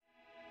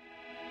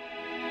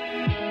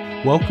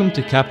Welcome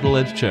to Capital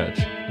Edge Church.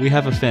 We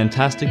have a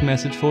fantastic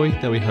message for you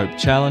that we hope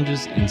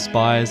challenges,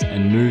 inspires,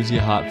 and moves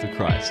your heart for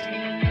Christ.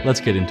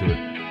 Let's get into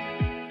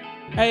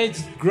it. Hey,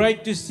 it's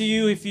great to see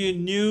you if you're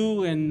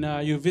new and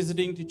you're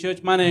visiting to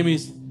church. My name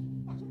is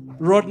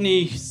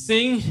Rodney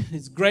Singh.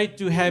 It's great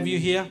to have you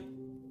here.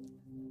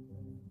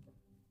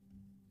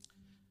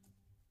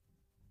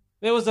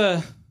 There was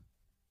a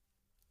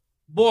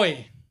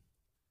boy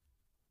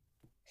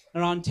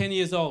around 10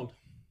 years old.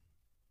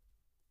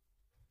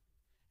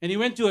 And he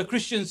went to a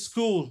Christian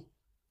school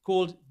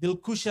called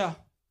Dilkusha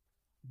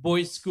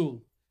Boys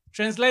School.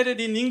 Translated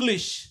in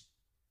English,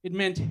 it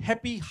meant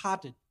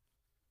happy-hearted.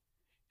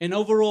 And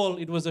overall,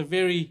 it was a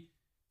very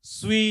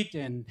sweet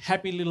and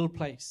happy little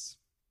place.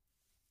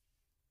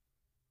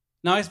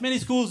 Now, as many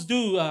schools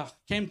do,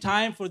 came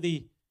time for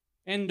the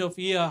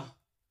end-of-year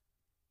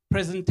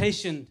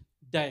presentation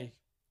day.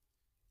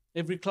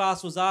 Every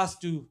class was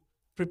asked to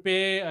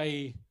prepare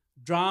a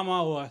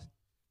drama or a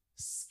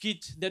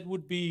skit that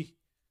would be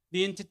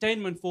the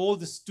entertainment for all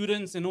the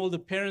students and all the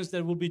parents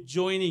that will be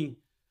joining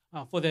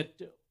for that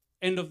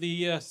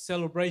end-of-the-year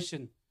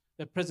celebration,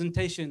 the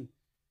presentation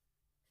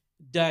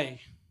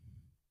day.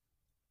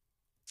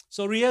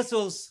 So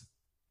rehearsals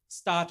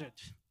started.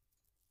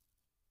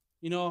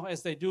 You know,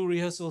 as they do,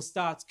 rehearsal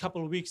starts a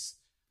couple of weeks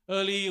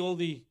early. All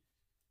the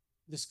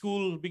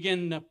school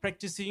began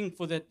practicing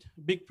for that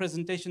big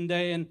presentation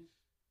day. And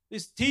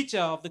this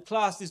teacher of the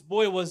class this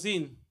boy was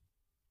in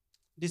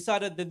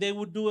decided that they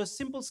would do a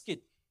simple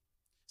skit.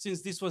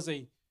 Since this was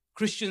a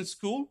Christian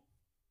school,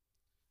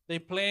 they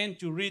planned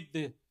to read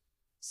the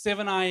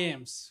 7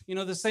 I.Ams, you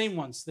know, the same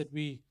ones that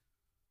we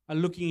are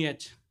looking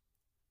at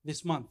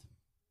this month.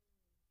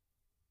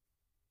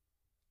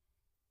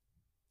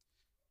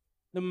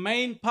 The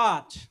main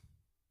part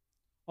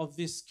of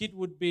this skit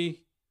would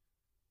be,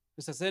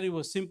 as I said, it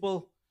was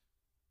simple.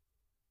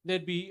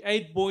 There'd be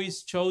 8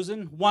 boys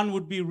chosen. One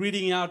would be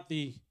reading out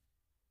the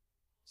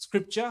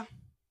scripture,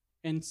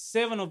 and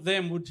 7 of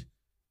them would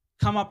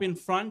come up in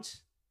front.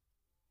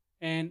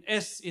 And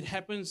as it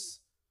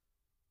happens,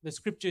 the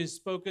scripture is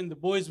spoken, the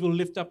boys will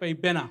lift up a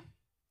banner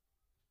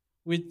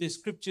with the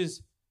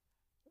scriptures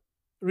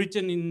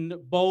written in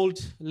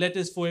bold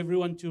letters for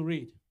everyone to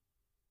read.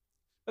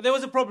 But there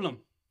was a problem.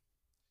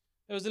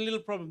 There was a little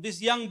problem.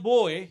 This young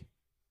boy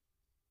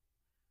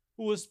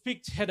who was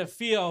picked had a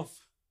fear of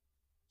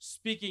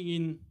speaking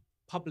in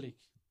public.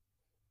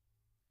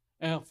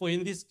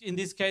 In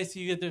this case,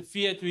 he had the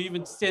fear to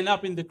even stand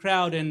up in the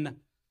crowd and,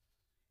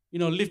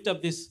 lift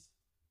up this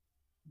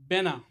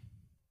banner.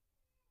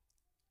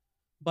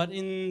 But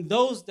in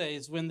those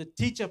days, when the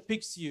teacher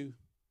picks you,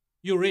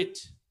 you're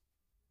it.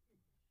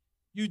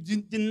 You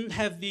didn't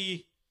have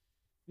the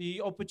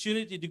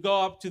opportunity to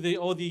go up to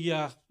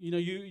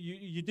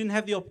you didn't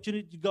have the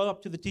opportunity to go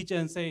up to the teacher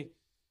and say,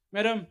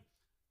 "Madam,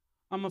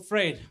 I'm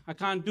afraid I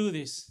can't do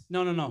this."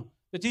 No.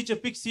 The teacher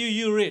picks you,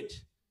 you're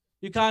it.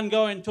 You can't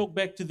go and talk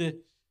back to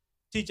the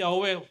teacher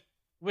or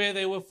where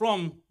they were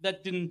from.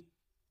 That didn't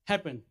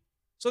happen.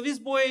 So this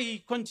boy, he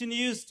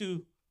continues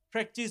to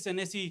practice, and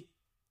as he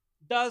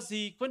does,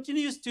 he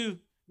continues to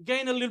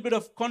gain a little bit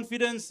of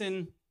confidence,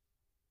 and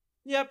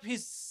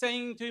he's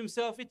saying to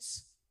himself,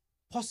 it's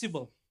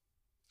possible.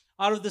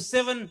 Out of the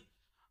 7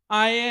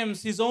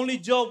 I.Ams, his only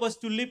job was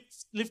to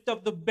lift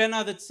up the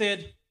banner that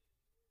said,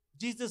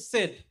 Jesus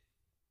said,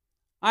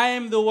 "I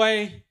am the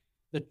way,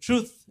 the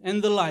truth,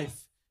 and the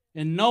life,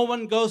 and no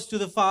one goes to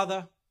the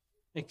Father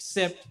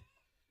except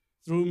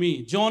through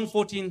me." John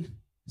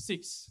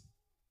 14:6.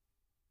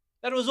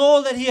 That was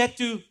all that he had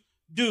to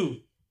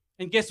do.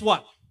 And guess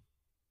what?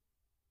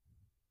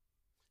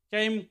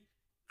 Came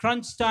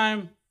crunch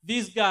time.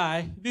 This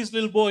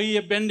little boy, he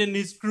abandoned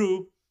his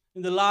crew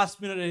in the last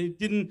minute,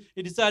 and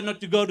he decided not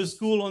to go to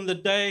school on the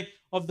day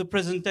of the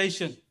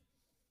presentation.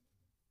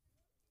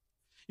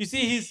 You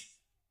see, his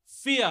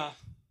fear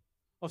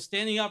of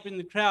standing up in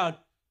the crowd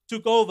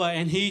took over,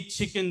 and he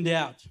chickened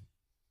out.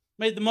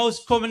 Made the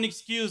most common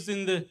excuse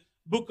in the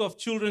book of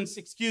children's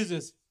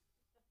excuses.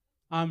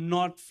 "I'm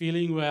not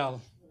feeling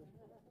well.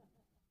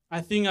 I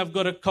think I've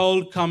got a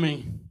cold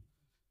coming."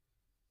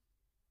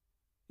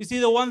 You see,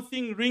 the one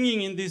thing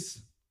ringing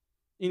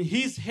in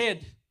his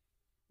head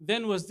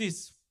then was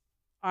this: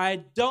 I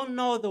don't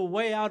know the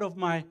way out of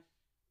my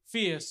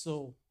fear,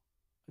 so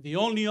the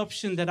only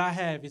option that I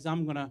have is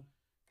I'm going to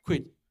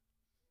quit.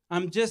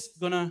 I'm just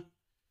going to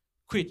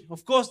quit.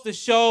 Of course, the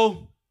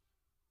show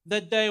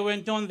that day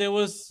went on. There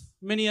was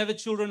many other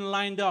children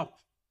lined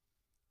up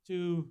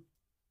to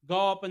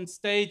go up on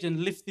stage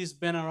and lift this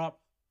banner up.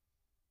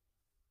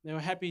 They were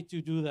happy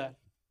to do that.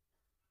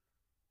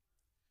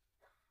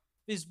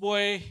 This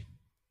boy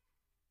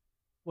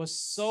was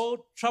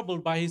so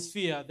troubled by his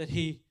fear that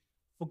he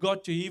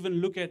forgot to even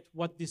look at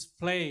what this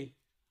play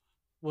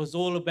was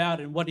all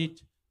about and what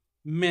it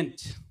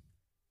meant.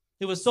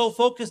 He was so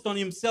focused on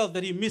himself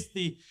that he missed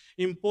the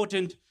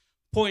important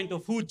point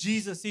of who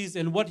Jesus is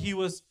and what he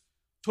was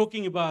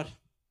talking about.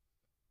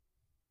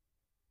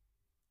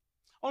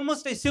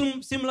 Almost a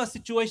similar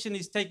situation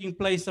is taking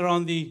place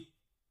around the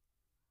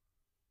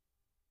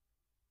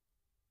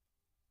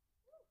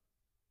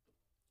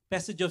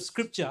passage of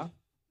scripture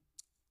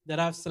that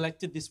I've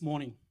selected this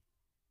morning.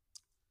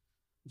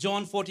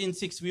 John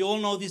 14:6. We all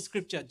know this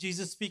scripture.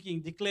 Jesus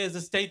speaking declares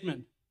a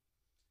statement.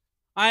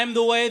 I am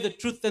the way, the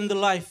truth, and the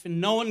life,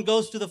 and no one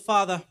goes to the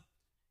Father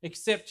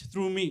except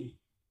through me.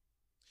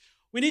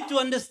 We need to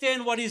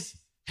understand what is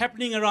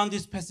happening around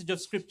this passage of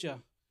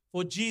scripture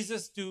for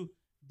Jesus to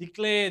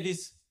declare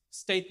this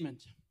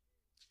statement.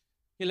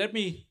 Okay, let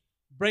me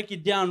break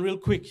it down real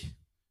quick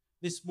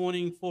this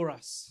morning for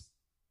us.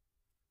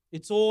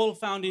 It's all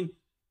found in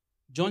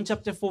John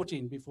chapter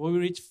 14, before we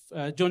reach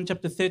John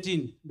chapter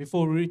 13,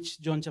 before we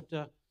reach John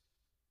chapter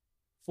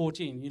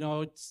 14. You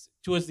know, it's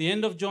towards the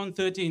end of John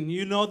 13.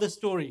 You know the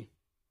story.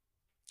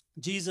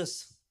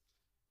 Jesus,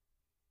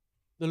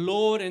 the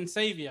Lord and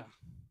Savior,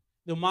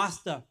 the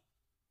master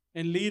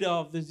and leader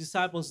of the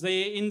disciples,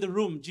 they're in the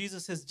room.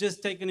 Jesus has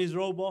just taken his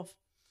robe off.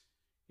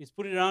 He's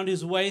put it around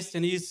his waist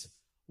and he's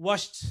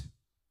washed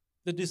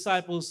the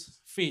disciples'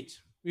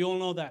 feet. We all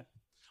know that.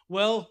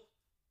 Well,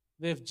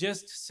 they've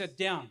just sat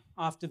down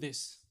after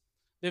this.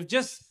 They've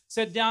just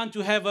sat down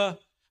to have a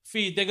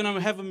feed. They're going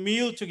to have a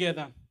meal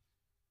together.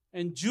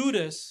 And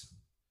Judas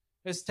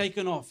has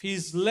taken off.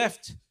 He's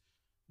left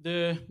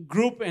the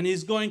group and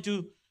he's going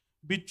to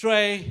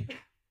betray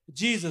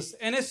Jesus.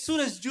 And as soon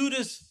as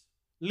Judas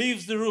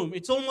leaves the room,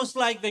 it's almost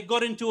like they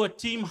got into a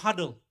team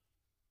huddle.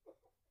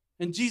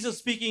 And Jesus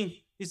speaking,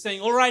 he's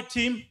saying, all right,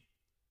 team,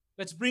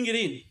 let's bring it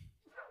in.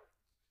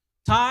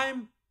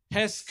 Time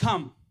has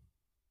come.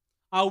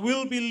 I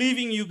will be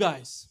leaving you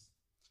guys.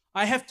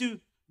 I have to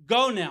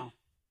go now.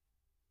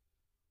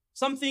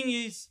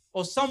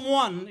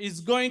 Someone is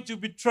going to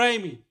betray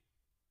me.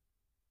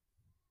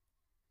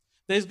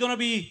 There's going to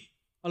be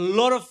a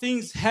lot of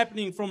things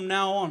happening from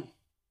now on.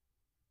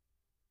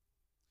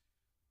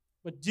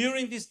 But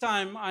during this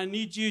time, I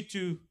need you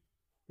to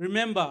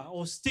remember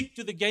or stick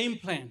to the game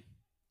plan.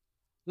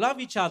 Love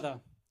each other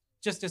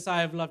just as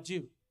I have loved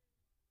you.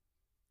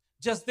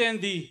 Just then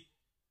the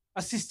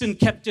assistant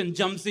captain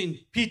jumps in,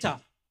 Peter.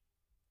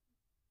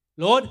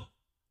 Lord,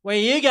 where are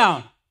you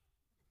going?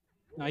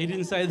 No, he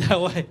didn't say it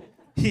that way.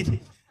 He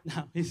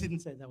didn't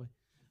say it that way.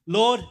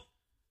 Lord,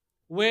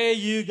 where are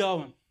you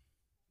going?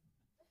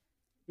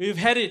 We've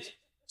had it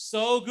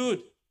so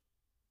good.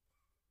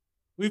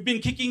 We've been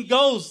kicking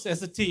goals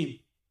as a team.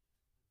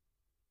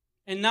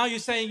 And now you're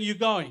saying you're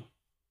going.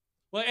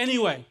 Well,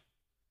 anyway,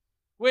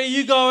 where are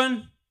you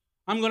going?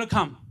 I'm going to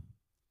come.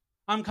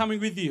 I'm coming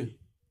with you.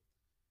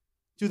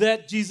 To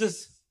that,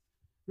 Jesus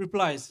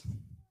replies,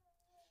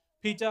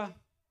 Peter,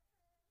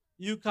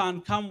 you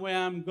can't come where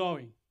I'm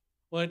going.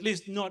 Or at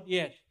least not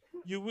yet.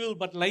 You will,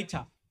 but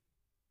later.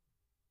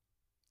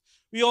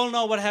 We all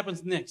know what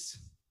happens next.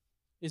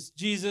 It's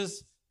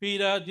Jesus,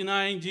 Peter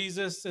denying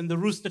Jesus, and the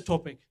rooster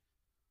topic.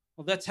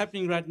 Well, that's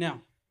happening right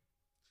now.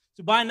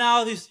 So by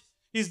now,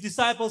 his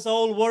disciples are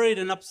all worried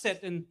and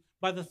upset and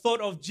by the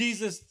thought of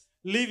Jesus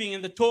leaving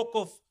and the talk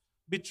of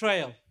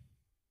betrayal.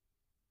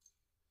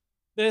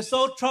 They're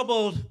so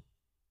troubled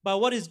by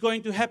what is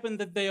going to happen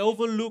that they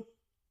overlook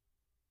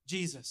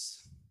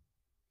Jesus.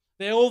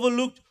 They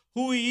overlooked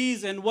who he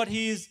is and what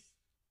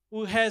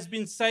who has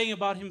been saying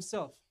about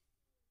himself.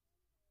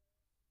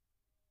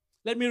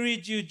 Let me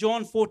read you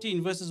John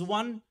 14, verses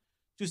 1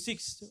 to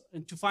 6,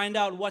 and to find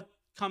out what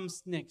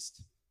comes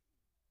next.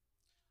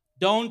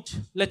 Don't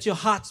let your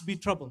hearts be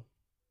troubled.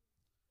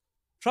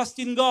 Trust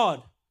in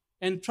God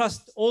and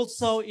trust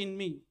also in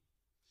me.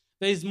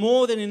 There is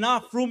more than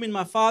enough room in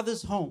my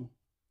Father's home.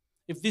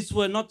 If this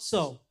were not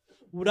so,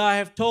 would I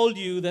have told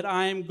you that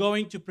I am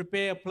going to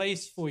prepare a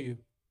place for you?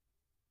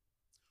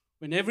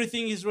 When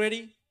everything is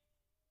ready,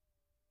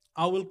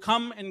 I will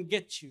come and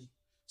get you,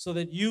 so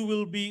that you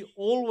will be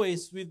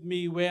always with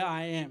me where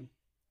I am.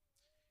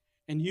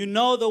 And you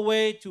know the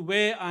way to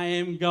where I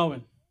am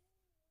going.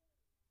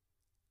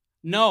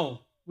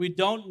 No, we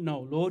don't know,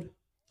 Lord,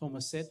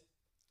 Thomas said.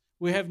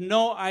 We have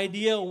no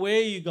idea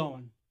where you're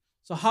going.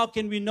 So how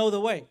can we know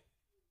the way?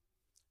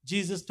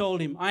 Jesus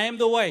told him, I am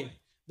the way,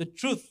 the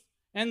truth,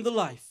 and the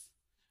life.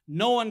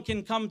 No one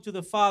can come to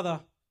the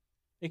Father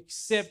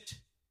except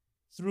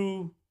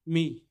through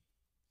me.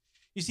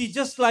 You see,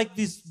 just like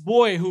this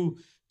boy who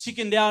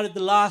chickened out at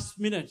the last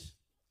minute,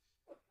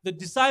 the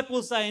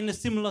disciples are in a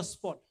similar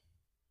spot.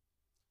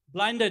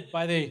 Blinded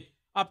by their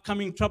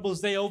upcoming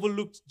troubles, they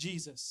overlooked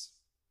Jesus.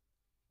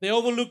 They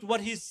overlooked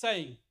what he's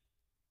saying.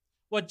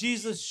 What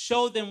Jesus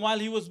showed them while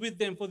he was with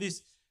them for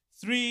these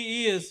 3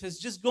 years has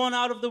just gone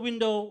out of the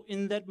window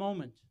in that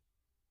moment.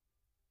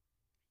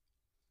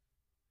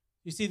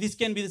 You see, this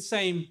can be the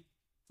same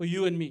for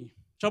you and me.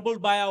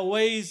 Troubled by our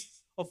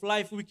ways of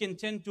life, we can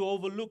tend to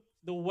overlook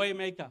the way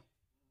maker.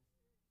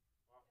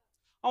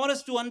 I want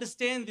us to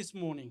understand this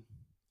morning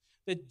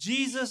that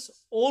Jesus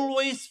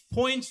always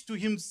points to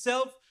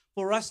himself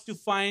for us to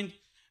find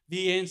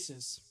the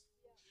answers.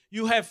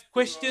 You have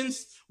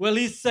questions? Well,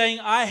 he's saying,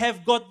 I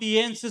have got the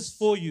answers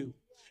for you.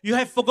 You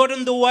have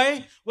forgotten the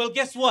way? Well,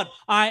 guess what?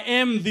 I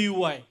am the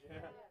way.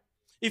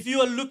 If you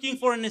are looking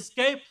for an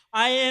escape,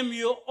 I am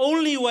your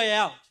only way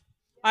out.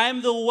 I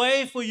am the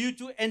way for you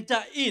to enter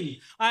in.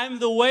 I am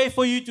the way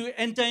for you to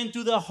enter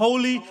into the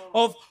Holy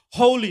of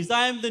Holies.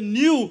 I am the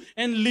new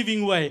and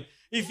living way.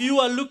 If you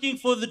are looking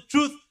for the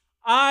truth,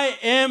 I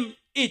am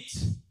it.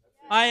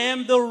 I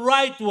am the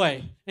right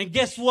way. And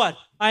guess what?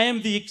 I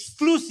am the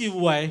exclusive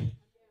way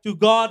to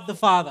God the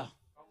Father.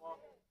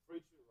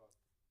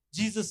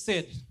 Jesus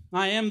said,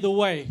 I am the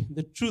way,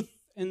 the truth,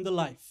 and the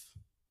life.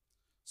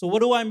 So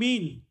what do I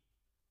mean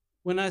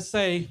when I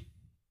say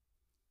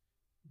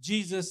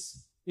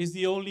Jesus is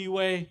the only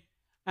way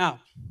out?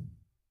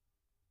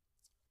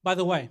 By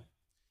the way,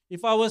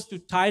 if I was to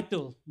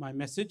title my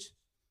message,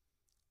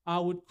 I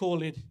would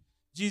call it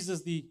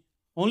Jesus the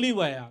only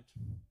way out,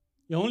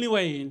 the only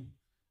way in,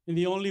 and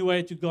the only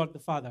way to God the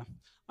Father.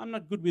 I'm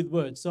not good with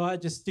words, so I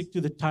just stick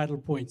to the title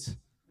points.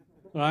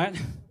 All right?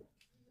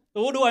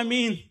 So what do I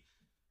mean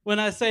when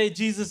I say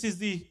Jesus is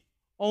the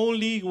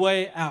only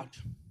way out?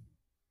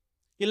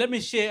 Here, let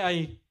me share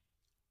a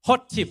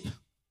hot tip.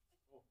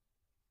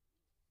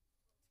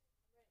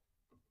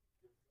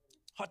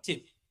 Hot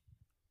tip.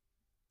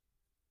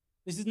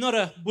 This is not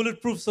a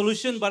bulletproof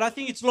solution, but I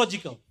think it's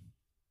logical.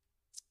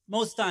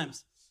 Most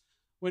times,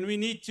 when we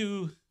need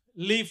to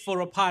leave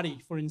for a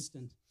party, for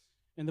instance,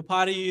 and the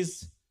party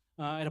is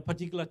at a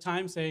particular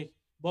time, say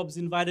Bob's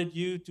invited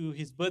you to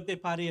his birthday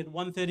party at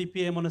 1:30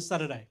 p.m. on a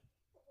Saturday.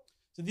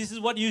 So this is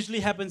what usually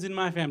happens in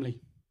my family.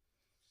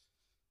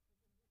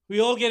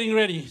 We're all getting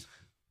ready.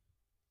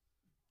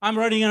 I'm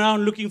running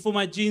around looking for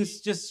my jeans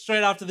just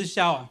straight after the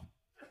shower.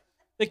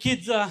 The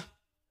kids are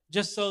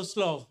just so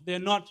slow. They're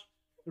not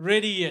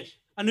ready yet.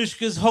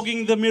 Anushka's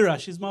hogging the mirror.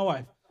 She's my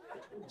wife.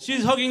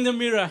 She's hogging the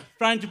mirror,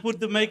 trying to put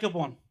the makeup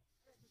on.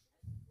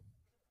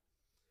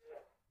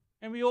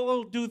 And we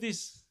all do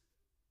this,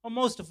 or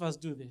most of us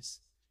do this.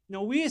 You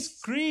know, we're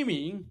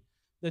screaming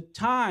the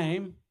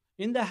time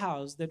in the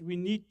house that we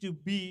need to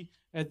be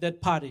at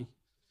that party.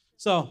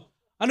 So,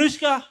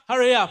 Anushka,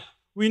 hurry up.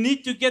 We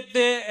need to get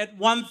there at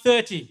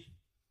 1:30.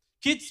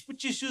 Kids,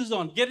 put your shoes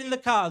on. Get in the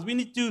cars. We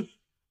need to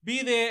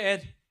be there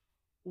at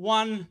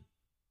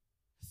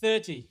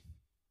 1:30.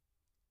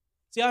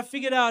 See, I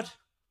figured out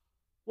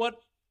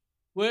what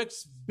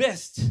works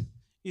best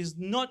is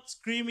not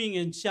screaming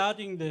and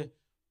shouting the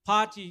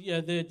party,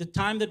 the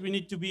time that we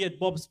need to be at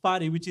Bob's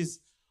party, which is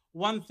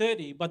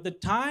 1:30, but the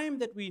time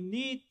that we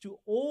need to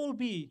all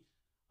be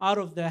out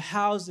of the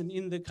house and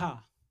in the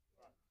car.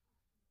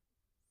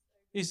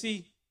 You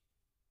see,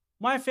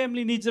 my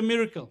family needs a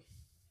miracle,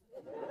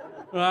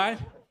 right?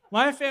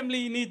 My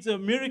family needs a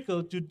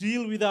miracle to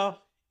deal with our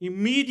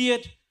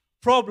immediate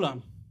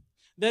problem.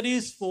 That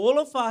is for all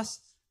of us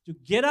to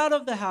get out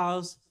of the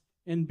house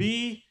and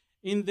be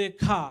in the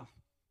car.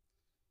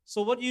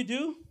 So what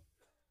do?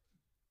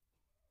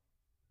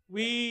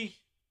 We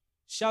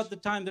shout the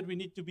time that we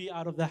need to be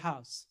out of the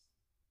house.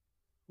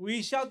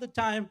 We shout the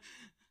time,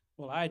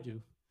 well, I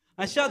do.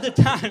 I shout the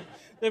time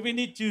that we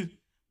need to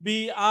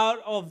be out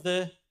of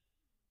the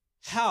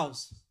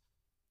house.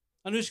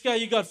 Anushka,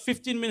 you got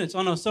 15 minutes.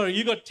 Oh, no, sorry,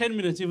 you got 10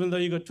 minutes, even though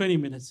you got 20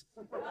 minutes.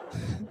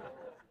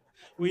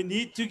 We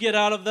need to get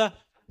out of the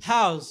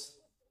house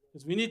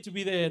because we need to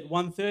be there at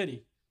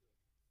 1:30.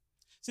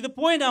 See, the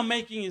point I'm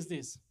making is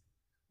this.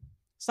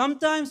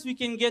 Sometimes we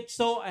can get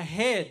so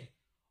ahead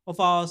of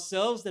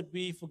ourselves that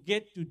we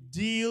forget to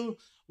deal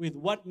with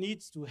what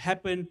needs to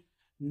happen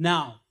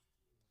now,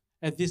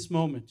 at this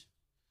moment.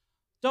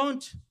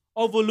 Don't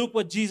overlook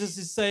what Jesus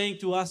is saying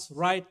to us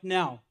right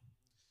now.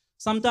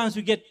 Sometimes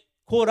we get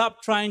caught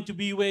up trying to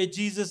be where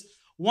Jesus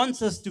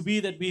wants us to be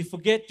that we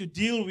forget to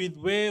deal with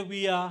where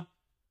we are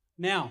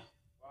now.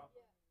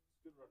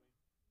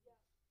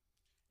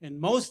 And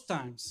most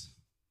times,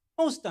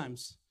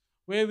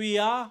 where we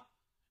are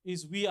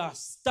is we are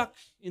stuck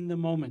in the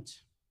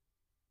moment.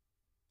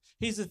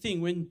 Here's the thing,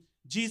 when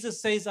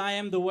Jesus says, I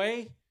am the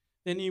way,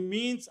 then he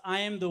means I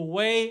am the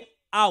way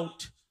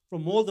out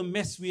from all the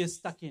mess we are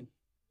stuck in.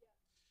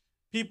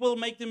 People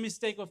make the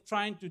mistake of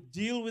trying to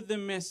deal with the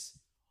mess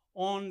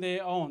on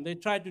their own. They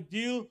try to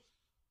deal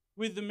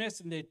with the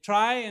mess and they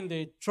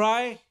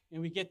try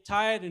and we get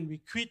tired and we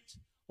quit,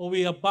 or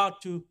we're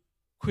about to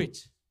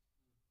quit.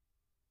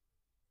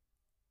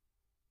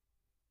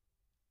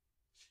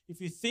 If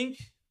you think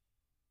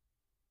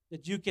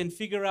that you can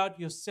figure out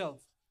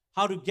yourself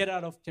how to get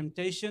out of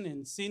temptation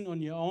and sin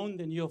on your own,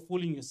 then you're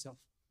fooling yourself.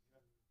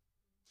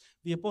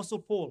 The Apostle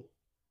Paul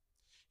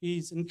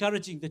is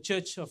encouraging the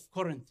church of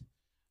Corinth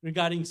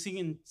regarding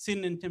sin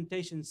and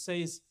temptation,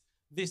 says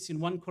this in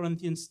 1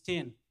 Corinthians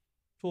 10,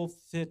 12,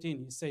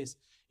 13. He says,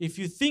 if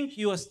you think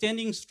you are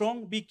standing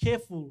strong, be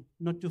careful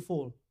not to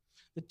fall.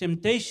 The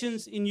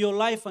temptations in your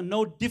life are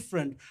no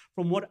different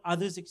from what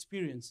others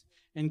experience.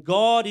 And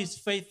God is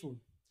faithful.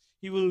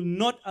 He will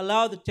not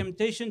allow the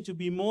temptation to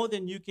be more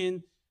than you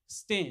can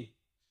stand.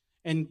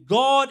 And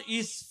God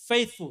is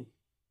faithful.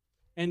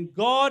 And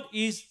God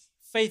is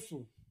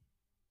faithful.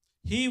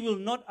 He will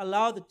not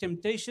allow the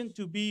temptation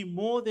to be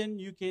more than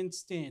you can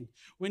stand.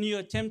 When you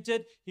are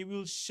tempted, he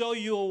will show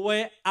you a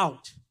way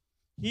out.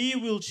 He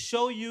will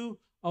show you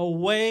a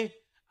way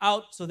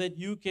out so that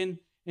you can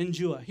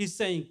endure. He's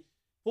saying,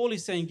 Paul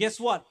is saying, guess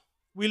what?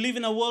 We live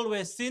in a world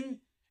where sin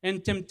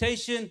and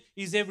temptation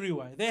is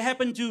everywhere. They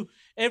happen to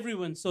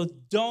everyone, so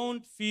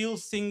don't feel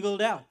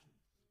singled out.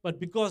 But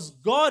because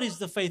God is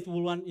the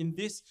faithful one in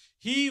this,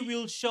 He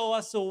will show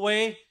us a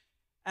way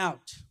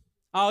out,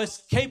 our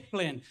escape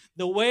plan,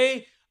 the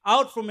way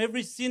out from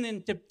every sin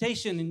and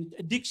temptation and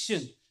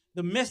addiction.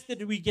 The mess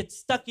that we get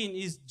stuck in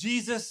is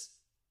Jesus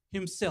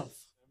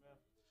Himself.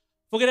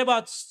 Forget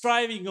about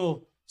striving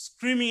or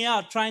screaming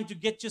out, trying to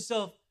get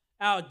yourself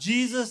out.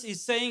 Jesus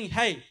is saying,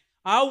 hey,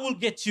 I will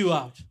get you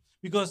out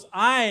because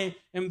I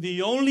am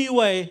the only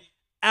way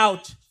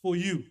out for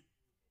you.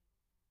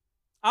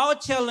 Our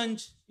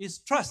challenge is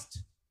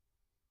trust.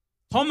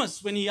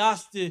 Thomas, when he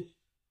asked the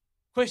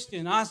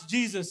question, asked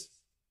Jesus,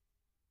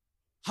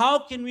 how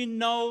can we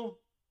know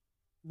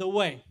the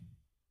way?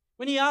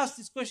 When he asked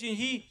this question,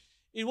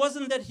 it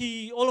wasn't that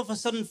he all of a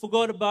sudden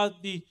forgot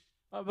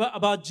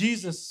about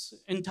Jesus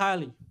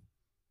entirely.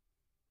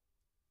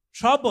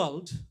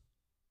 Troubled,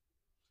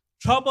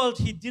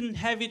 he didn't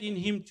have it in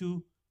him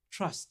to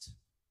trust.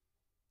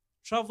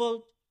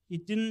 Troubled, he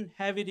didn't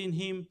have it in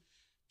him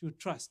to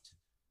trust.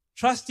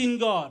 Trust in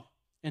God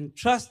and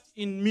trust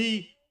in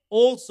me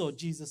also,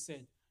 Jesus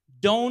said.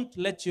 Don't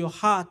let your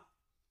heart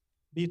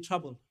be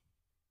troubled.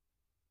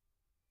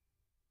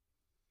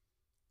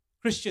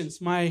 Christians,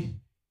 my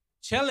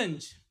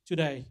challenge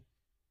today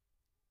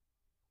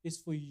is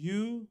for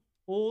you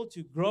all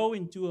to grow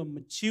into a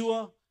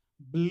mature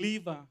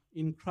believer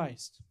in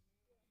Christ.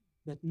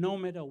 That no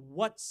matter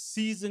what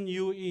season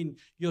you're in,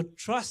 your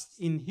trust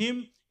in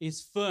Him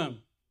is firm.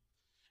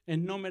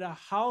 And no matter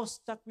how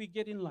stuck we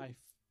get in life,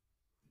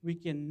 we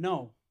can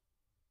know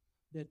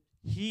that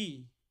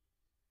He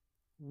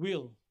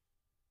will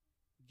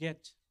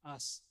get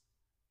us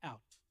out.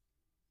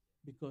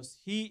 Because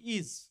He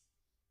is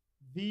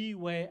the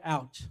way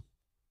out.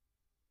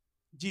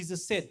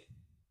 Jesus said,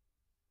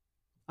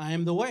 I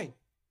am the way,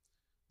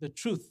 the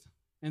truth,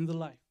 and the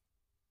life.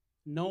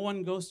 No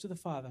one goes to the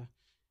Father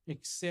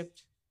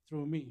except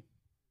through me.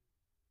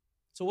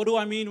 So what do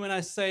I mean when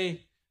I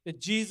say that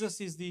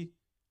Jesus is the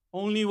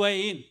only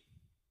way in?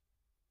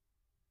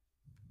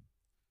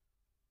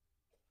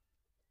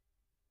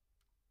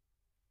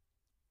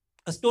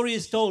 A story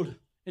is told,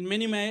 and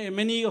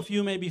many of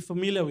you may be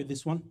familiar with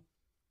this one.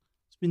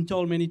 It's been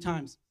told many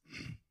times.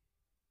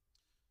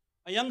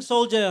 A young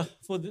soldier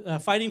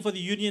fighting for the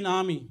Union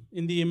Army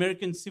in the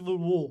American Civil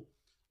War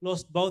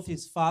lost both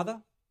his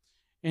father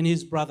and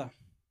his brother.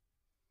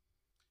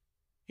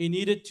 He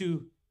needed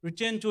to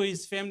return to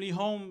his family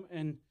home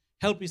and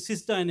help his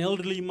sister and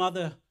elderly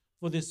mother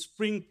for the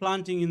spring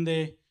planting in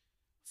their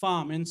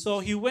farm. And so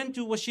he went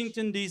to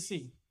Washington,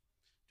 D.C.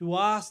 to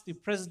ask the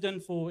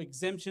president for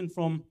exemption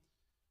from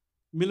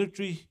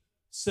military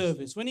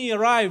service. When he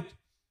arrived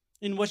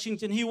in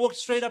Washington, he walked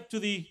straight up to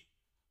the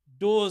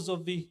doors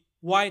of the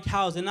White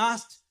House and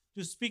asked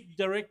to speak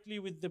directly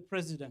with the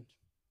president.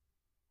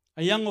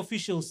 A young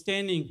official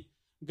standing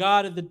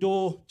guard at the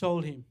door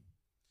told him,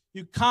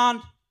 you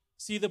can't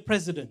see the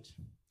president.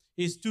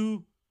 He's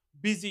too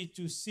busy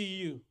to see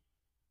you.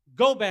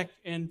 Go back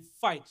and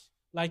fight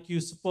like you're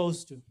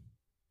supposed to.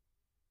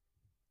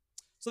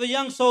 So the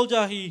young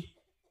soldier, he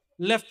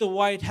left the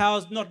White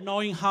House not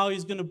knowing how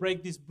he's going to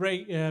break this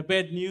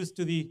bad news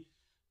to the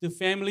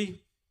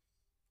family.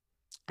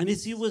 And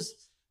as he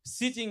was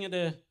sitting at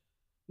a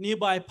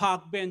nearby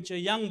park bench, a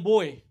young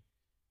boy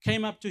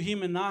came up to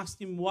him and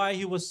asked him why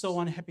he was so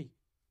unhappy.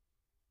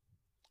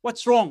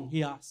 What's wrong?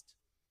 He asked.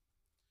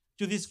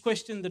 To this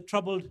question, the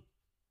troubled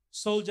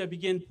soldier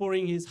began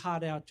pouring his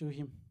heart out to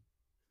him.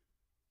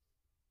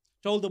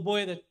 Told the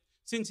boy that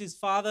since his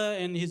father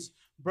and his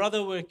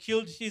brother were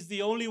killed, he's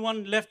the only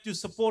one left to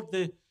support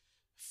the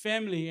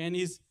family and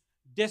is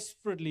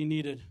desperately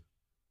needed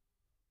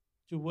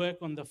to work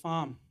on the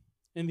farm.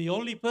 And the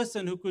only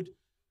person who could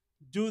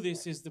do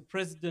this is the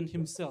president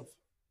himself.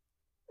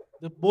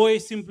 The boy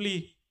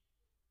simply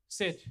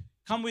said,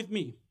 come with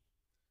me.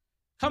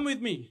 Come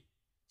with me.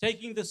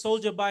 Taking the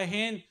soldier by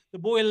hand, the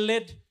boy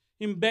led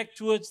him back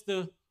towards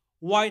the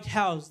White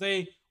House.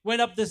 They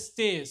went up the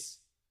stairs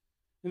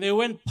and they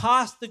went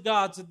past the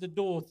guards at the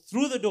door,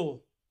 through the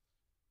door.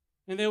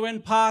 And they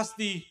went past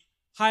the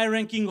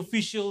high-ranking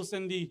officials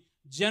and the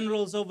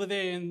generals over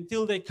there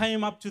until they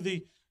came up to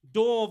the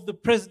door of the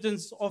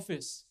president's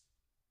office.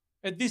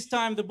 At this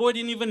time, the boy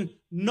didn't even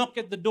knock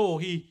at the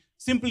door. He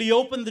simply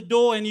opened the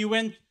door and he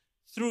went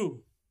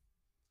through.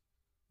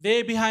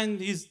 There behind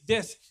his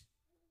desk,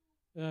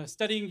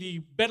 studying the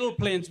battle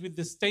plans with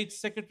the state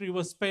secretary,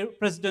 was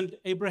President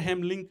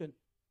Abraham Lincoln.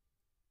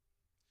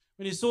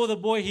 When he saw the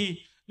boy,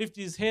 he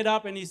lifted his head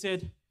up and he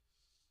said,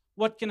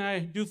 what can I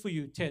do for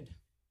you, Ted?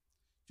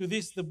 To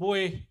this, the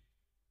boy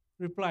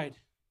replied,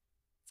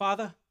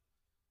 Father,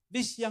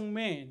 this young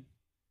man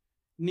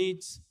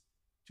needs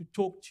to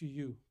talk to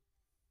you.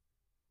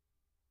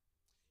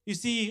 You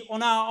see,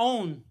 on our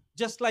own,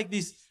 just like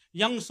this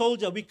young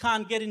soldier, we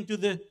can't get into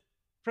the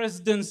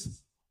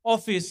president's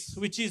office,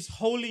 which is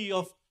holy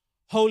of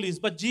holies.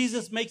 But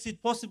Jesus makes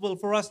it possible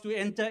for us to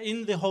enter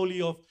in the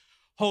holy of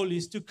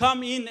holies, to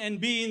come in and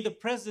be in the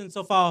presence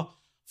of our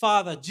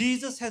Father.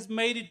 Jesus has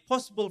made it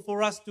possible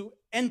for us to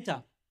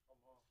enter.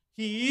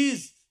 He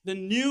is the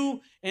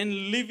new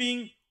and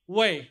living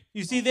way.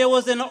 You see, there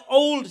was an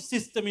old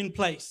system in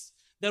place.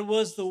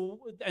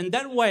 And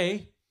that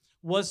way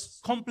was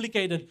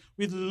complicated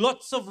with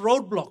lots of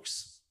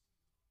roadblocks.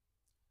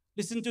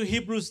 Listen to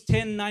Hebrews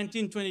 10,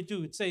 19,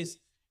 22. It says,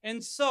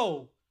 "And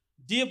so,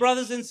 dear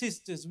brothers and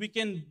sisters, we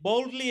can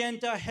boldly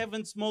enter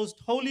heaven's most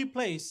holy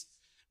place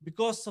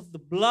because of the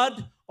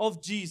blood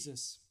of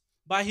Jesus.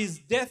 By his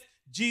death,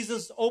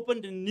 Jesus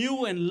opened a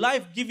new and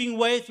life-giving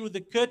way through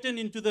the curtain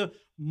into the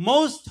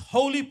most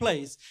holy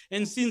place.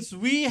 And since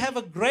we have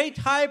a great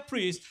high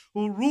priest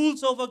who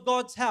rules over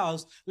God's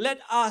house,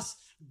 let us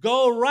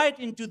go right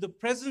into the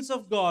presence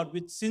of God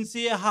with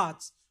sincere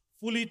hearts,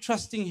 fully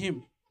trusting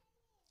him."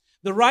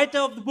 The writer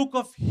of the book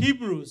of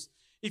Hebrews,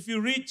 if you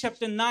read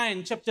chapter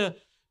 9, chapter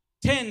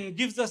 10,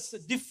 gives us a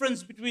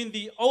difference between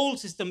the old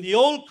system, the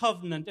old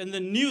covenant, and the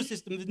new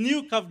system, the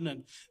new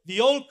covenant. The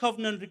old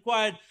covenant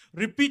required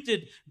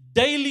repeated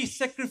daily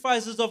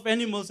sacrifices of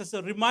animals as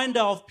a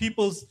reminder of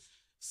people's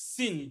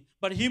sin.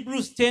 But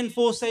Hebrews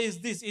 10:4 says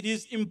this: "It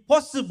is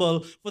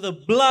impossible for the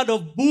blood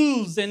of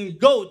bulls and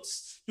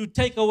goats to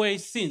take away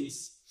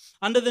sins."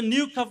 Under the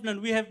new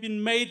covenant, we have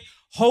been made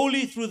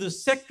holy through the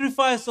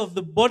sacrifice of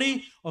the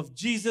body of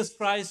Jesus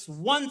Christ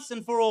once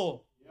and for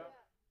all.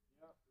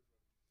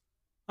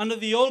 Under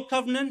the old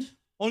covenant,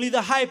 only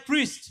the high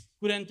priest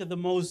could enter the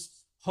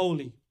most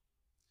holy.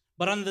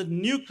 But under the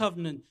new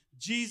covenant,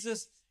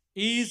 Jesus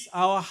is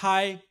our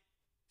high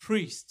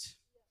priest.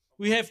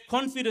 We have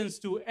confidence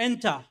to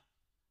enter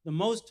the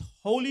most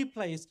holy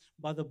place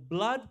by the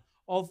blood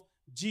of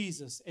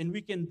Jesus. And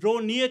we can draw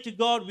near to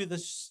God with a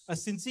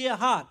sincere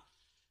heart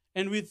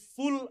and with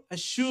full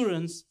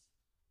assurance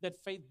that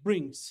faith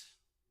brings.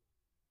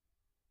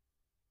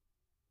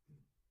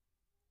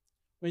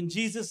 When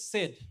Jesus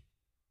said,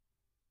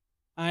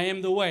 "I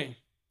am the way,"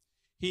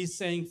 he's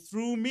saying,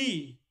 through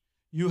me,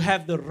 you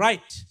have the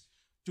right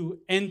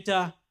to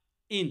enter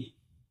in.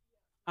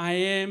 I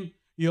am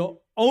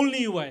your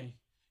only way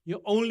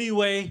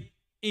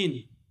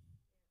in.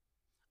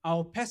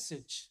 Our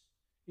passage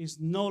is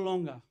no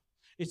longer,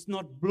 it's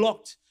not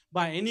blocked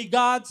by any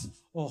guards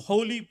or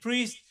holy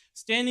priest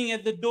standing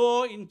at the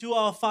door into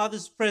our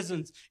Father's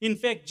presence. In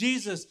fact,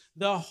 Jesus,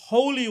 the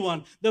Holy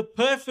One, the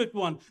perfect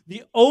one,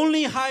 the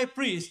only high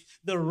priest,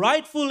 the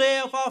rightful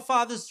heir of our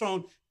Father's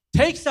throne,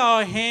 takes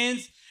our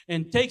hands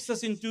and takes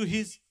us into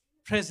his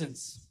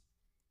presence.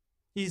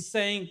 He's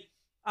saying,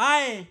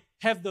 I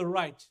have the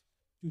right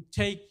to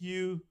take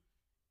you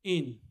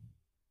in.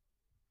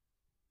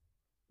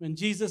 When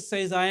Jesus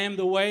says, "I am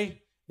the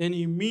way," then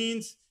he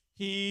means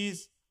he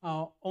is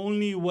our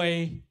only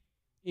way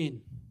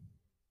in.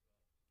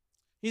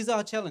 Here's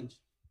our challenge.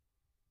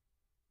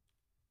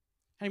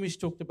 Hamish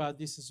talked about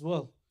this as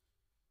well.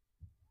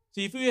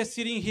 See, if we are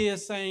sitting here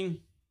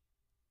saying,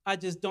 "I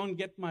just don't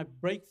get my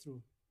breakthrough.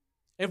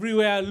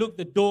 Everywhere I look,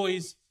 the door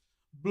is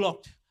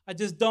blocked. I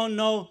just don't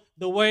know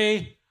the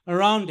way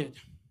around it."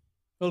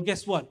 Well,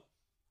 guess what?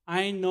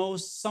 I know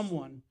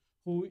someone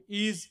who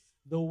is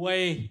the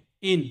way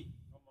in.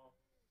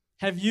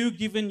 Have you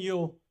given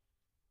your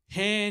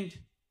hand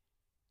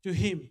to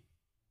him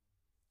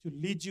to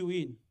lead you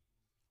in?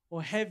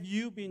 Or have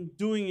you been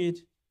doing it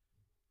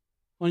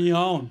on your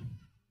own?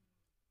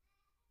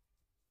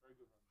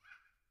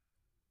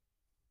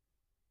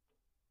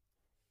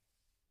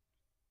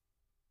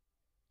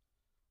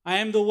 I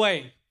am the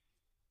way,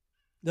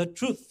 the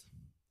truth,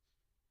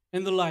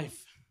 and the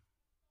life.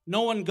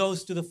 No one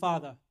goes to the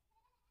Father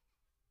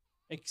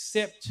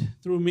except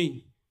through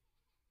me.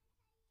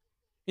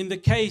 In the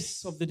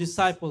case of the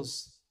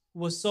disciples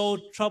who were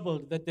so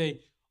troubled that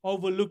they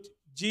overlooked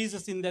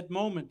Jesus in that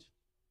moment,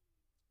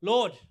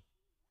 "Lord,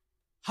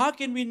 how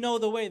can we know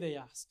the way?" they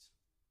asked.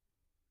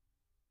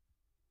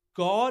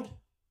 God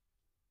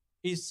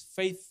is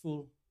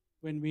faithful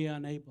when we are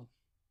unable.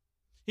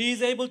 He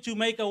is able to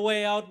make a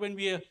way out when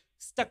we are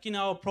stuck in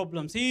our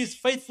problems. He is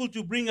faithful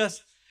to bring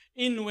us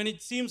in when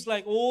it seems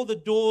like all the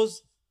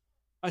doors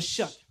are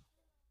shut.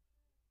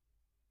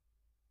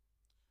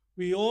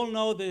 We all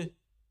know the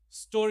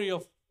story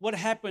of what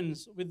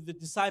happens with the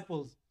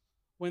disciples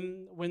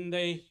when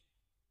they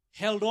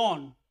held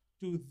on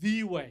to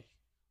the way,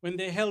 when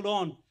they held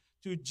on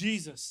to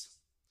Jesus.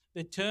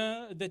 They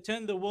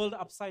turned the world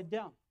upside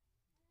down.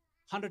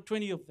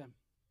 120 of them.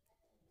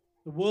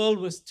 The world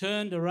was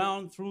turned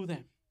around through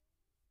them.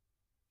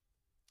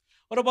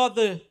 What about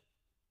the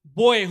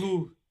boy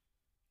who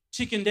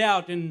chickened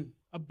out and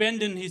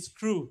abandoned his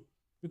crew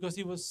because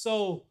he was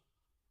so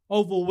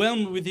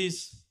overwhelmed with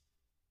his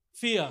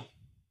fear?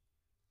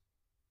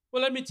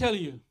 Well, let me tell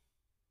you,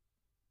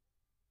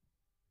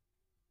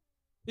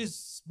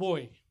 this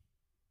boy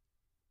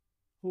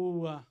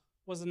who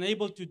was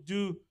unable to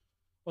do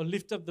or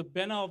lift up the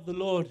banner of the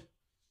Lord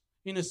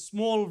in a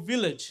small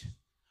village,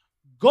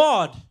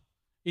 God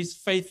is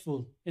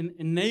faithful and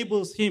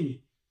enables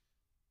him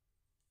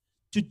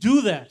to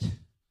do that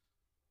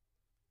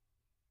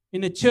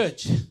in a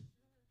church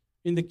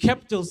in the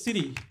capital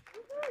city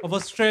of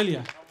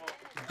Australia.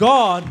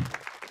 God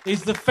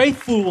is the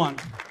faithful one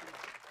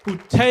who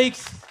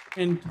takes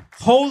and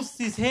holds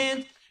his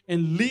hand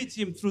and leads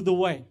him through the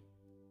way.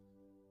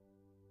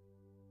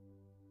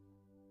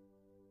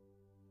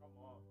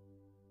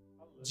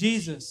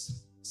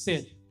 Jesus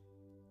said,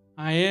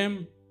 I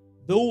am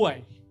the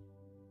way,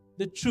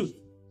 the truth,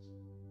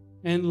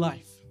 and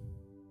life.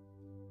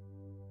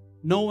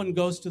 No one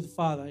goes to the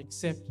Father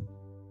except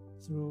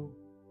through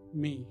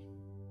me.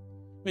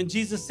 When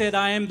Jesus said,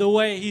 I am the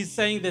way, he's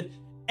saying that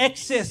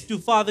access to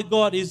Father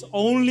God is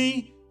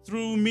only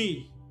through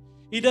me.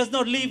 He does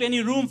not leave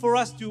any room for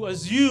us to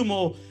assume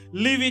or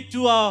leave it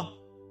to our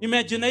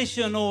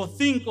imagination or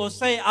think or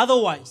say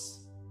otherwise.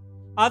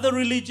 Other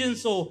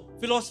religions or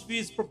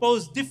philosophies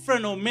propose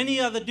different or many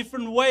other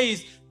different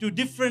ways to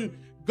different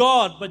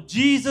God, but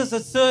Jesus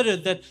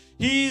asserted that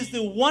he is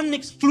the one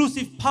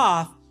exclusive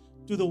path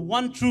to the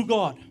one true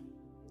God.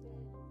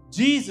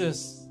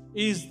 Jesus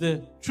is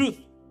the truth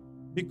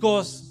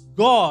because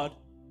God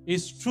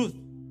is truth.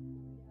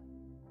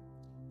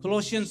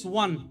 Colossians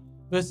 1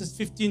 verses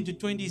 15 to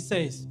 20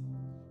 says,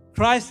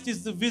 Christ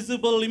is the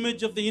visible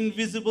image of the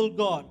invisible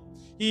God.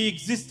 He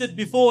existed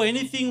before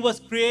anything was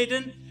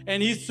created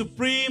and is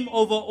supreme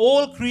over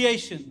all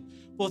creation.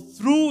 For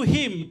through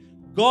him,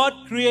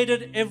 God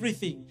created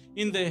everything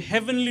in the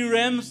heavenly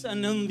realms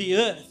and on the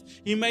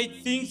earth. He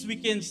made things we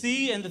can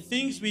see and the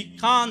things we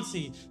can't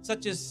see,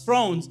 such as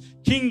thrones,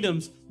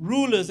 kingdoms,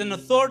 rulers, and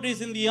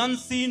authorities in the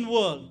unseen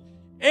world.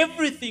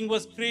 Everything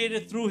was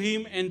created through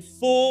him and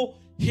for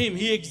him.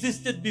 He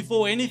existed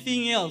before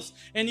anything else,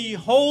 and he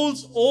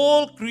holds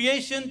all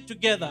creation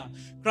together.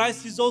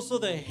 Christ is also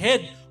the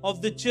head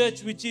of the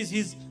church, which is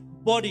his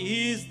body.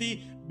 He is the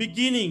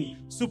beginning,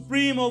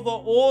 supreme over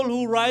all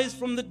who rise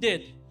from the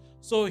dead.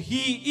 So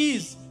he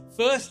is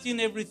first in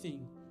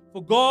everything.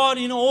 For God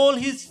in all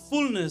his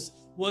fullness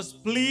was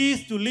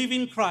pleased to live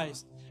in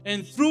Christ,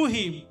 and through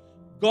him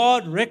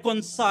God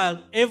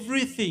reconciled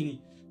everything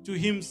to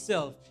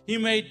himself. He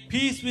made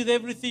peace with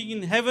everything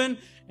in heaven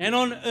and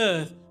on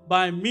earth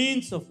by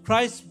means of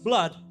Christ's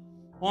blood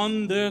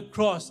on the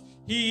cross.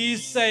 He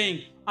is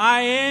saying,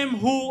 I am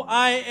who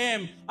I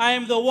am. I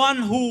am the one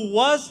who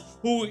was,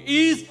 who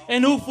is,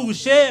 and who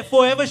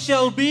forever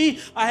shall be.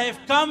 I have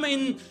come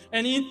in,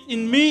 and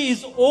in me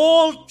is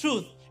all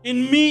truth.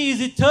 In me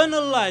is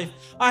eternal life.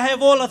 I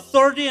have all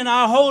authority and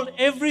I hold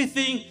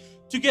everything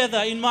together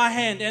in my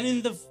hand.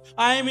 And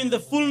I am in the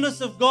fullness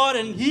of God,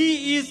 and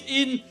he is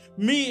in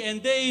me.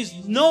 And there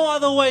is no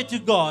other way to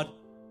God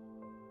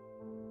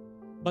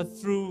but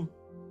through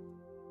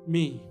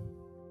me.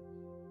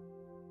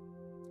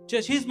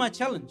 Church, here's my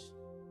challenge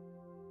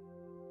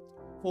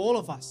for all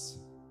of us.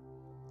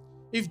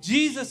 If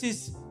Jesus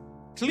is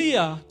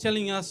clear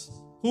telling us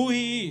who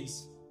he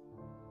is,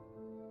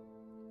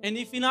 and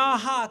if in our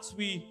hearts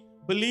we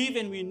believe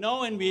and we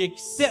know and we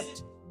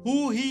accept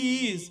who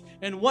he is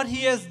and what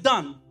he has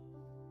done,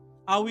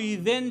 are we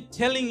then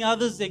telling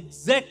others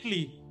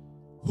exactly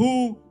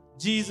who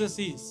Jesus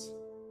is?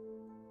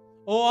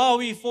 Or are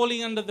we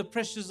falling under the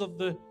pressures of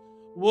the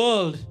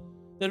world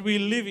that we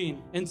live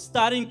in and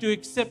starting to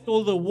accept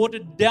all the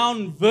watered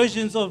down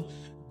versions of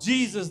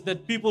Jesus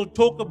that people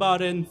talk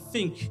about and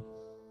think?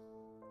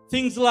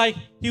 Things like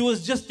he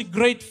was just a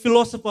great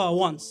philosopher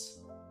once.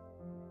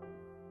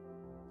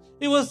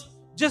 He was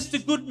just a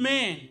good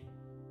man,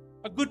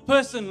 a good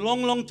person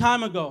long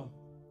time ago.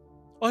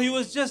 Or he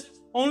was just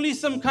only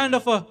some kind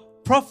of a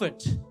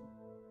prophet.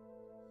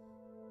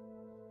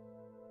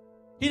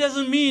 He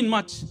doesn't mean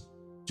much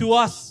to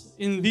us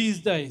in these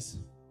days.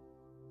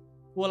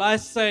 Well, I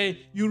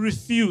say you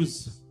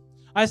refuse.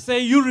 I say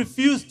you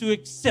refuse to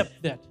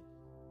accept that.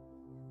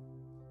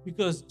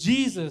 Because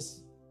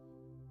Jesus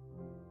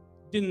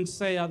didn't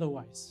say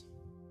otherwise.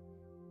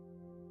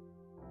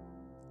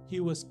 He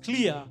was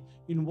clear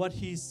in what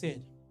he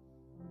said.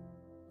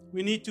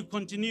 We need to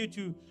continue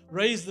to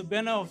raise the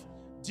banner of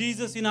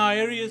Jesus in our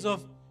areas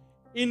of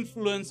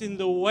influence in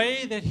the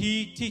way that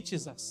he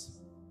teaches us.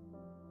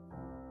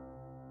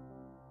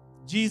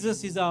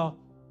 Jesus is our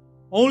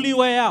only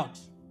way out.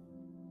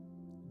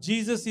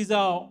 Jesus is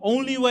our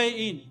only way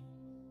in.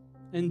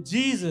 And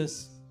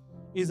Jesus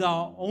is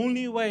our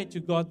only way to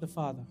God the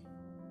Father.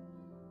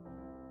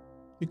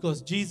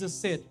 Because Jesus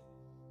said,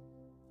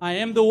 I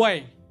am the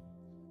way,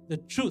 the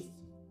truth,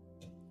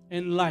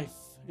 and life.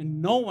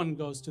 And no one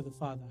goes to the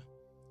Father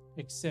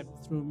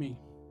except through me.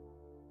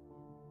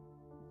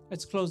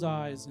 Let's close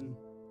our eyes and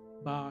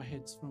bow our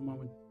heads for a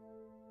moment.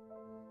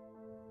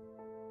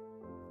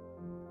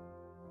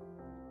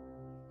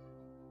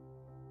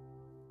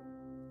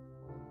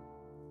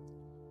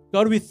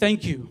 God, we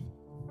thank you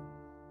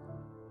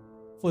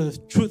for the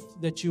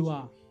truth that you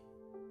are.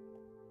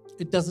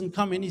 It doesn't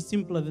come any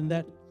simpler than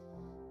that.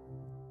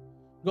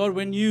 God,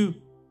 when you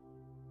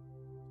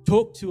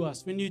talk to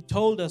us, when you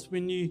told us,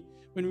 when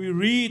we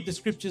read the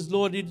scriptures,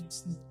 Lord,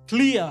 it's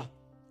clear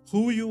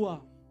who you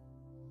are.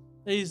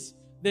 There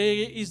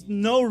is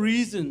no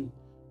reason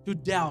to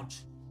doubt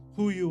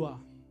who you are.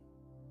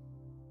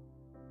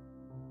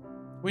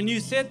 When you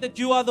said that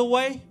you are the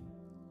way,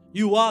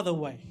 you are the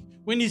way.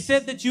 When you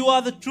said that you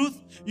are the truth,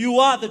 you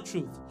are the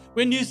truth.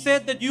 When you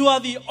said that you are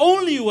the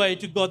only way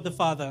to God the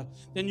Father,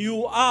 then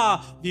you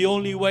are the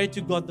only way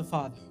to God the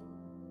Father.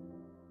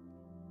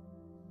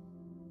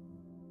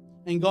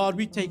 And God,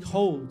 we take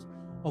hold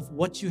of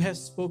what you have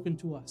spoken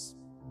to us.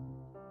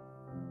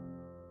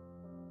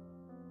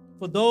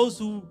 For those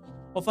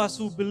of us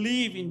who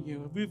believe in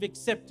you, we've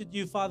accepted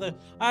you, Father,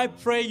 I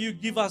pray you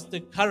give us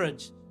the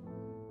courage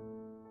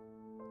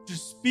to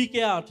speak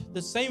out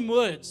the same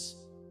words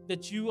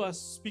that you are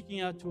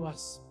speaking out to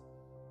us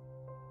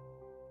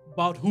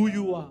about who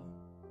you are.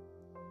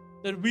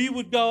 That we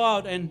would go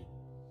out and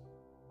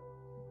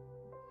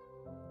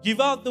give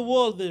out the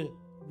world the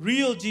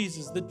real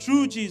Jesus, the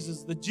true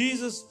Jesus, the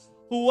Jesus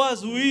who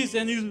was, who is,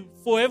 and who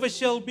forever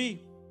shall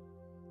be.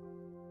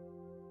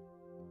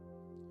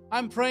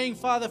 I'm praying,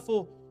 Father,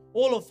 for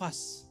all of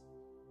us,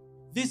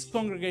 this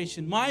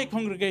congregation, my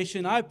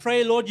congregation. I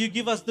pray, Lord, you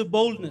give us the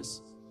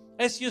boldness,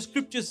 as your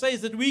scripture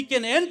says, that we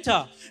can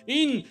enter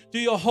into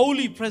your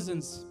holy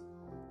presence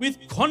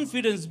with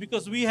confidence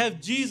because we have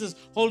Jesus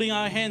holding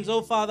our hands.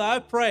 Oh, Father, I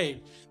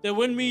pray that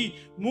when we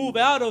move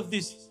out of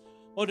this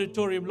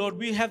auditorium, Lord,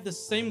 we have the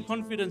same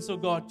confidence, oh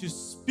God, to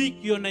speak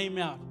your name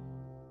out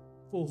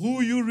for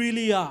who you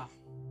really are.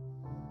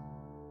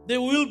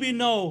 There will be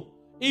no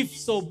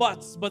ifs or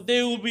buts, but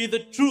there will be the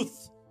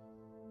truth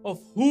of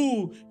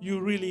who you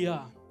really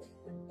are.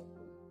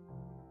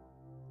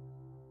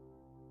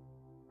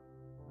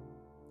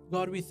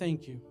 God, we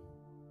thank you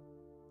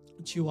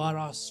that you are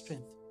our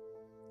strength,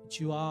 that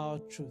you are our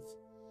truth.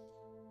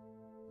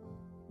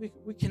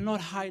 We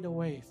cannot hide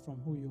away from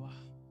who you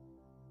are.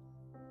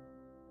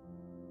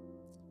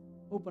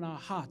 Open our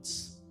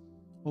hearts,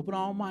 open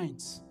our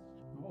minds,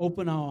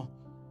 open our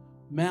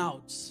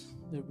mouths,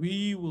 that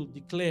we will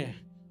declare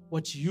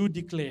what you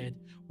declared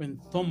when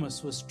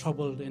Thomas was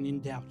troubled and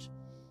in doubt,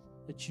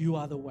 that you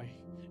are the way,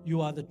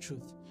 you are the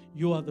truth,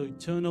 you are the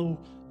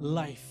eternal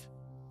life.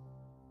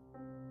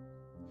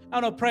 I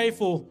want to pray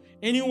for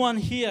anyone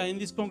here in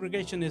this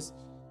congregation as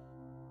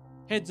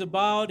heads are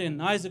bowed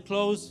and eyes are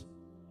closed.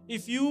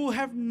 If you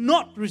have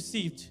not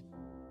received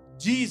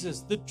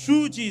Jesus, the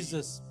true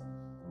Jesus,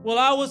 well,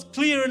 I was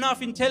clear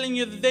enough in telling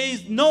you that there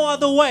is no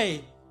other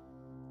way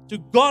to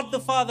God the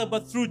Father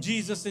but through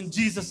Jesus and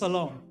Jesus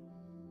alone.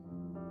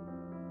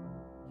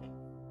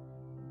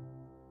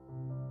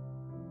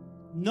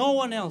 No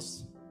one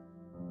else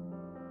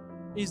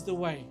is the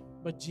way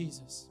but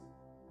Jesus.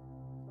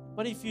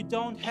 But if you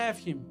don't have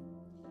him,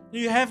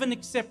 you haven't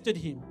accepted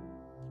him,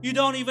 you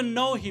don't even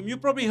know him, you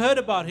probably heard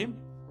about him,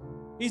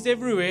 he's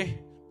everywhere,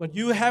 but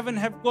you haven't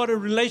got a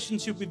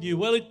relationship with you,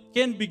 well, it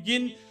can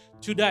begin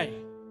today.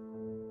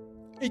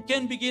 It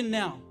can begin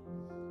now.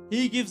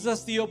 He gives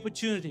us the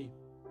opportunity.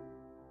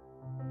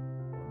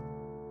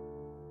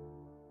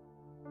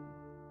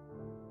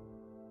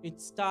 It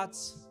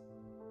starts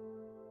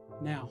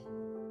now.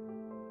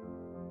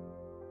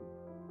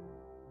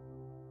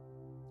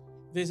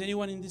 If there's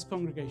anyone in this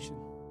congregation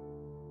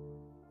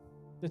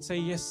that say,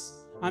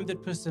 yes, I'm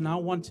that person, I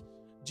want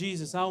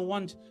Jesus, I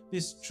want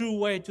this true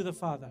way to the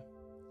Father,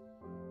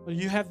 well,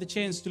 you have the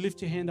chance to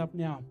lift your hand up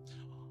now.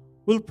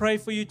 We'll pray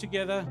for you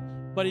together,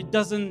 but it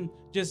doesn't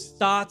just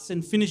starts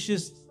and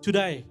finishes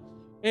today.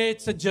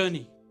 It's a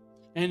journey,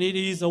 and it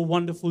is a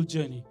wonderful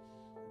journey.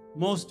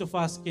 Most of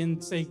us can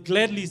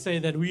gladly say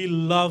that we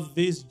love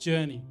this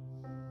journey.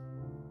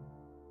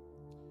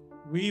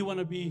 We want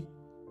to be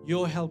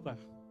your helper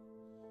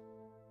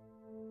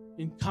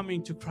in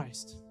coming to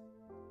Christ.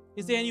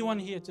 Is there anyone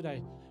here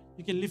today?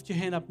 You can lift your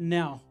hand up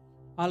now.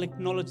 I'll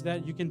acknowledge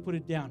that. You can put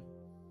it down.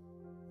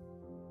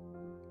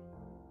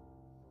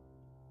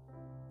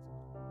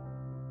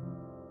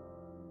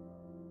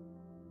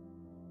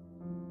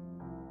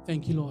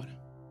 Thank you, Lord.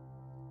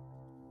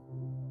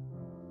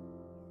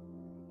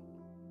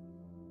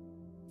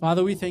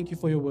 Father, we thank you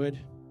for your word.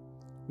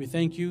 We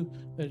thank you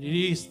that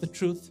it is the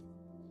truth.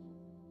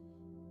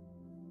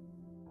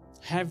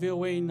 Have your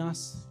way in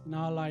us, in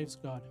our lives,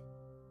 God.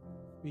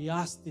 We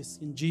ask this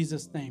in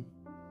Jesus' name.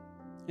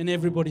 And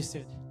everybody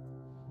said,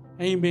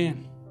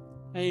 amen.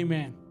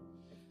 Amen.